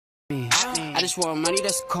I just want money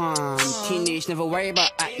that's calm. Teenage, never worry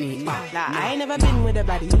about acne. Nah, I ain't never been with a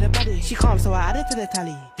baddie. She calm, so I added to the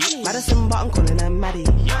tally. Madison, but I'm calling her Maddie.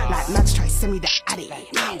 Like Mads try to send me the addy.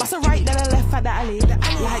 Bust a right, then I left at the alley.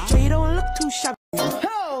 Like Joe, you don't look too shabby.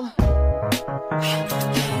 Oh.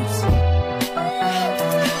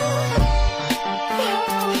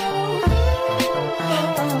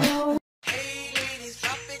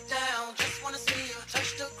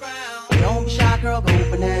 Don't be shy, girl, go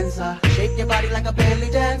bonanza. Shake your body like a belly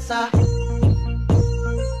dancer.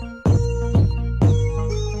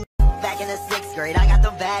 Back in the 6th grade, I got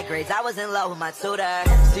them bad grades. I was in love with my tutor.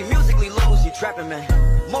 See, musically lose, you trapping, man.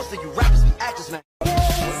 Most of you rappers be actors, man.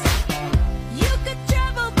 You could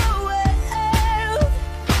travel the world,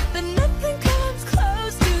 but nothing comes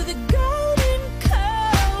close to the golden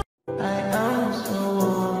coast. I am so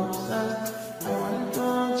obsessed. I want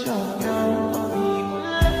to choke you.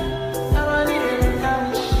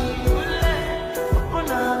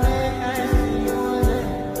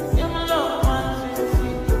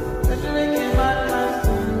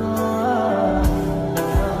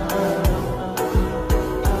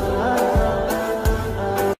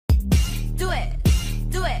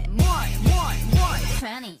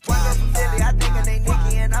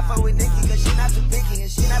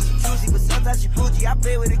 I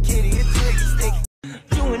play with a kitty until it's sticky.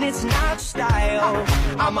 Doing it's not style.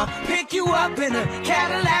 I'ma pick you up in a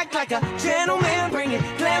Cadillac like a gentleman. Bring it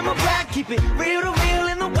glamour back, keep it real to real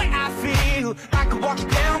in the way I feel. I could walk you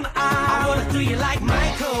down the aisle. I wanna do you like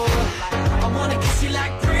Michael. I wanna kiss you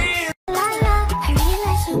like Prince. I really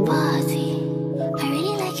like your body. I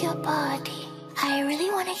really like your body. I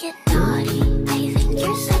really wanna get naughty. I think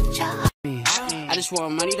you're such a... I just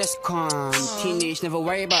want money that's calm. Teenage, never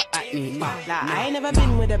worry about acne. Nah, I ain't never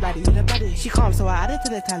been with a baddie. She calm, so I added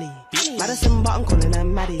to the tally. Madison, but I'm calling her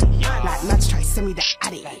Maddie. Like Mads try to send me the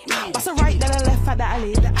addy. Bust a right, then I left at the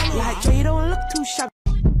alley. Like Joe, you don't look too shabby.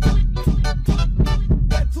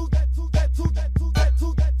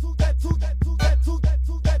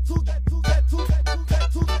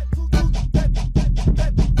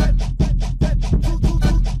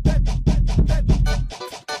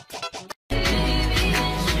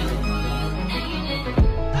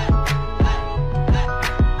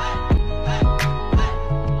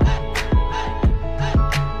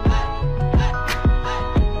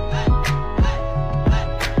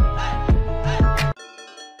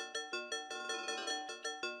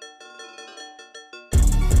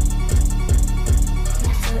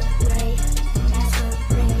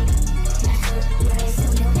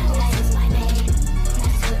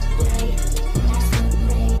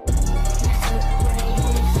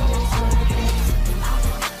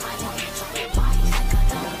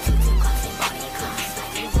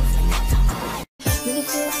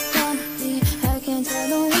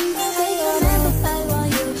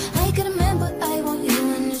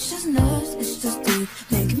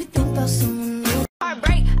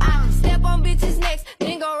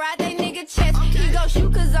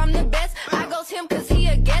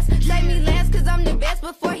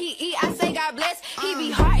 Before he eat, I say God bless. He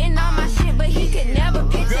be hearting on my shit, but he could never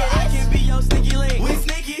picture this. I can be your sneaky link. We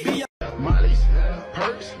sneaky. Be your Molly's,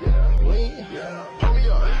 perks, lean, pull me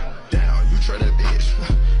up. Down, you try that bitch.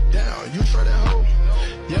 Down, you try that hoe.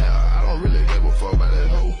 Yeah, I don't really give a fuck about that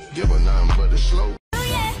hoe. Give her nothing but the slow.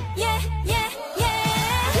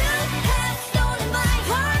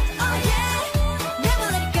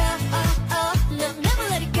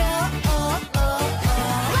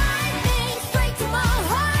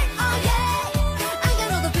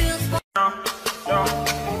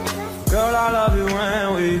 Girl, I love you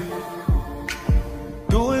when we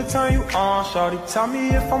do it, turn you on. Shorty, tell me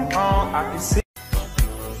if I'm wrong. I can see.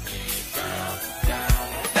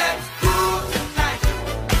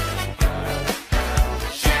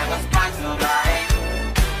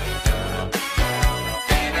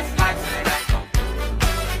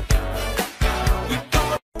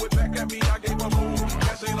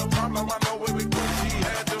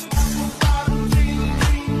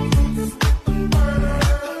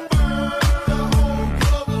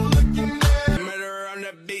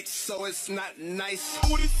 So it's not nice.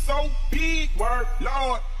 Booty so big, word,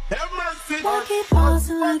 Lord, have mercy. Why keep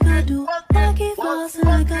pausing like I do? Why keep pausing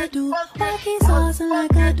like I do? Why keep pausing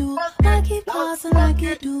like I do? Why keep pausing like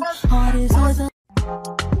you do? Heart is always a...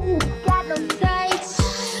 Got them tights.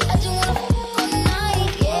 I just wanna fuck all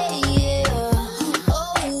night, yeah, yeah.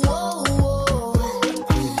 Oh, oh, oh.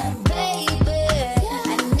 Baby,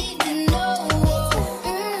 I need to know.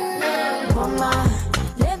 Woman,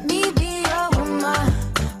 let me be your woman.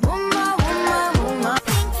 Woman, woman, woman.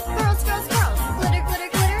 Girls, girls, girls. Glitter, glitter,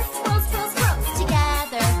 glitter. Girls, girls, girls.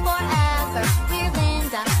 Together forever.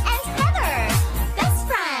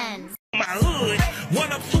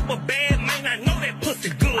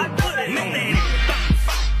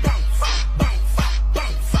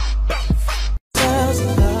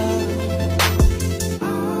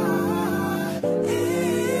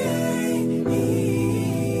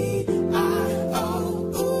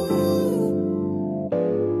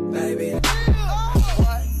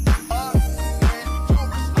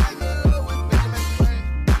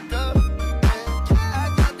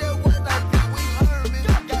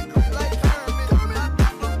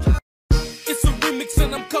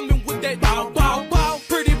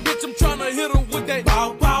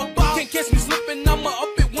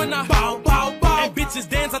 bitches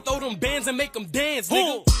dance, I throw them bands and make them dance,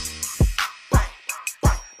 nigga.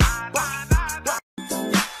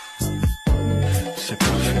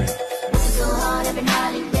 So hard every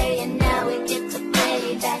night and day, and now we get to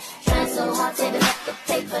pay back. Trying so hard, saving up the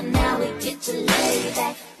paper, now we get to lay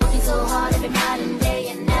back. Working so hard every night and day,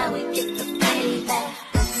 and now we get to pay back.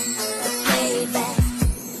 The payback,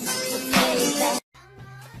 the payback.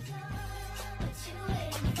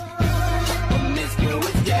 Miss you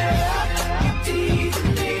with yeah,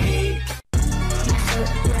 easily.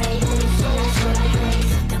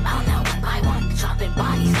 Them out now one by one, dropping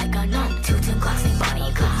bodies like a nun. 2 10 clocks like Bonnie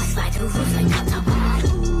and Clyde, slide through roofs like top top.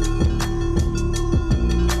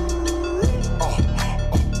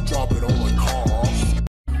 Drop it on my car.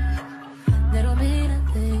 Little bit of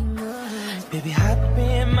thing. Baby, hop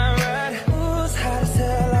in my ride. Who's hot as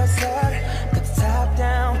hell outside? Put the top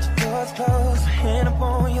down, with your doors closed, my hand up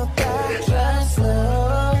on your thigh. Drive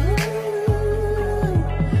slow.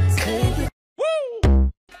 Take it.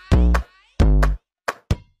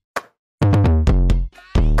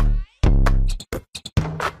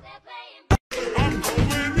 I'm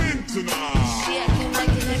going in tonight. She acting like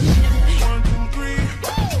an 1, 2, 3.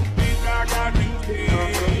 Think I got new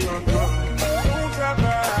kids. Don't drop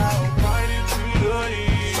out, fight it to the end.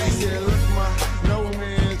 She said, look, my no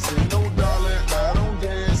hands and no darling, I don't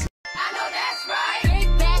dance. I know that's right. Big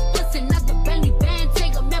bad pussy, not the Bentley band.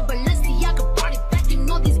 Take a member, let's see, I can party back and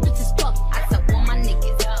all these bitches fuck. I tell all my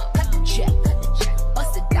niggas, cut the check,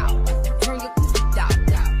 bust it out, turn your pussy down,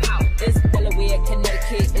 out. It's Delaware,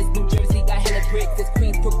 Connecticut, it's New Jersey, got hella bricks, it's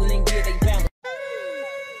Queens, Brooklyn, and yeah, they bound.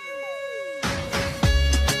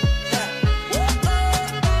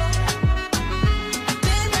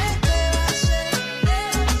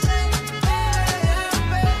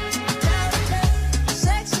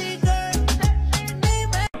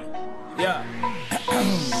 Yeah.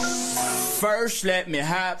 First, let me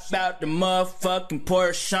hop out the motherfucking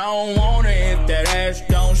Porsche. I don't want it if that ass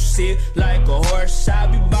don't sit like a horse. I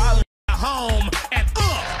be ballin'. Home and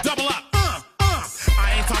double up,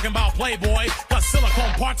 I ain't talking about Playboy, but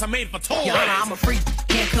silicone parts are made for toys. Yeah, I'm a freak,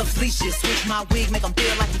 handcuffs, leashes. Switch my wig, make him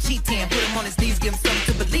feel like I'm cheating. Put him on his knees, give him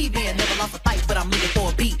something to believe in. Never lost a fight, but I'm looking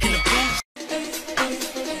for a beat in the booth.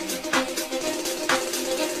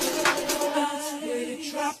 With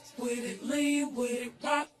it, drop with it, lean with it,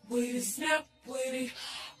 rock with it, snap with it.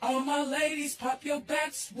 All my ladies, pop your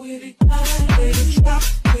backs with it. With it, drop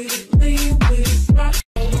with it, lean with it, rock.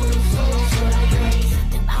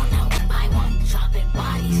 Them out now one by one, dropping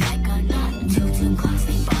bodies like a nun. 2 10 clocks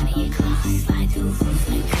like Bonnie and Clyde, slide through roofs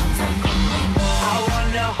like top top. I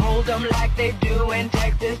wanna hold them like they do in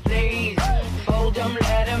Texas, please. Fold them,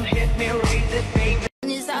 let them hit me, raise it, baby.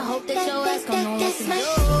 I hope that your ass gon' know what to do.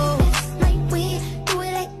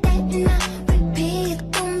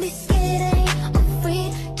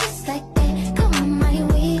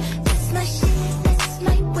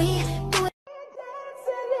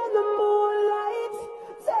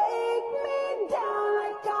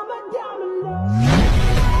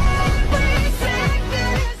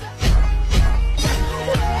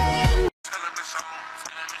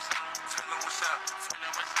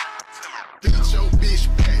 Bitch, your bitch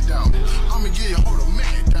back down. I'ma get your hold a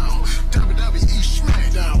man down. WWE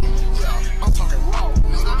SmackDown. Yeah, I'm talking raw,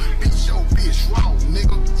 nigga. Bitch, your bitch raw,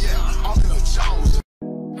 nigga. Yeah, I'm in the jaws.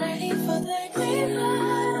 Ready for the green light.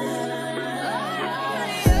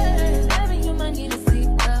 Baby, you might need to sleep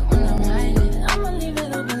up when I'm riding. I'ma leave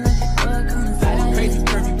it open like a bug on the side. Crazy,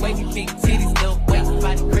 curvy, wavy, big titties, little waist.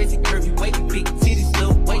 Body crazy, curvy, wavy, big titties,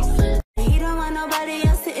 little waist. You don't want nobody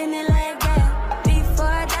else sitting in like that.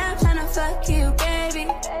 Before that, tryna fuck you, baby.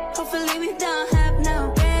 Hopefully we don't have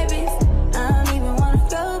no babies. I don't even wanna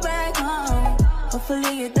go back home.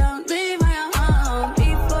 Hopefully you don't leave my home.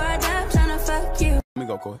 Before that, tryna fuck you. Let me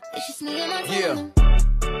go, Coy. Yeah.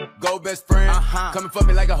 Go best friend. Coming for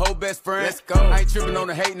me like a whole best friend. Let's go. I ain't tripping on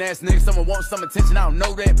the hating ass nigga. Someone wants some attention. I don't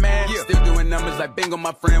know that, man. Yeah. Still doing numbers like bingo,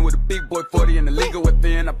 my friend. With a big boy 40 in the league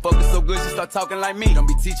within. I focus so good, she start talking like me. Don't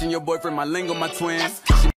be teaching your boyfriend my lingo, my twin.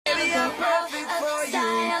 Baby, I'm perfect for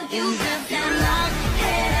you. You just can lock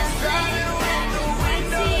head sliding with the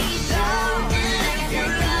window down. If you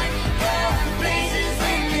like the places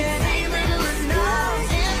in your neighborhood knows.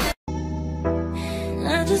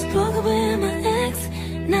 I just broke up with my ex.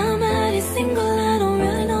 Now I'm already single, I don't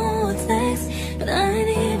really know what's next. But I ain't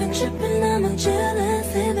even tripping, I'm a jealous,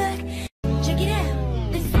 sit back. Check it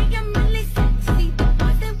out, they say I'm really sexy. The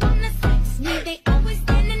boys that wanna sex me, they always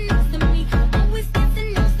standing next to me, always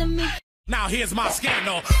dancing next to me. Now here's my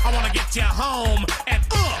scandal, I wanna get you home and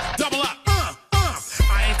double up,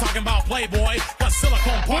 I ain't talking about Playboy, but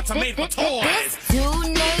silicone parts are made for toys.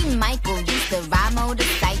 Dude named Michael used to ride my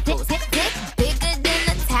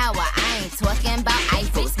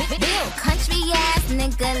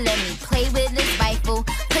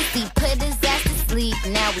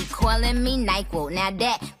Now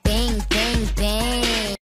that bang, bang,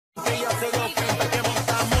 bang. Ella se dio cuenta que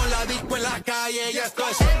montamos la disco en la calle y esto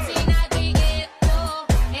es.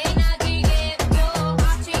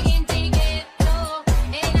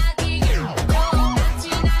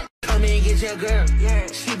 Come and get your girl, yeah.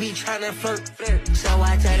 She be tryna flirt, so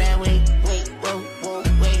I tell that wait, whoa, whoa.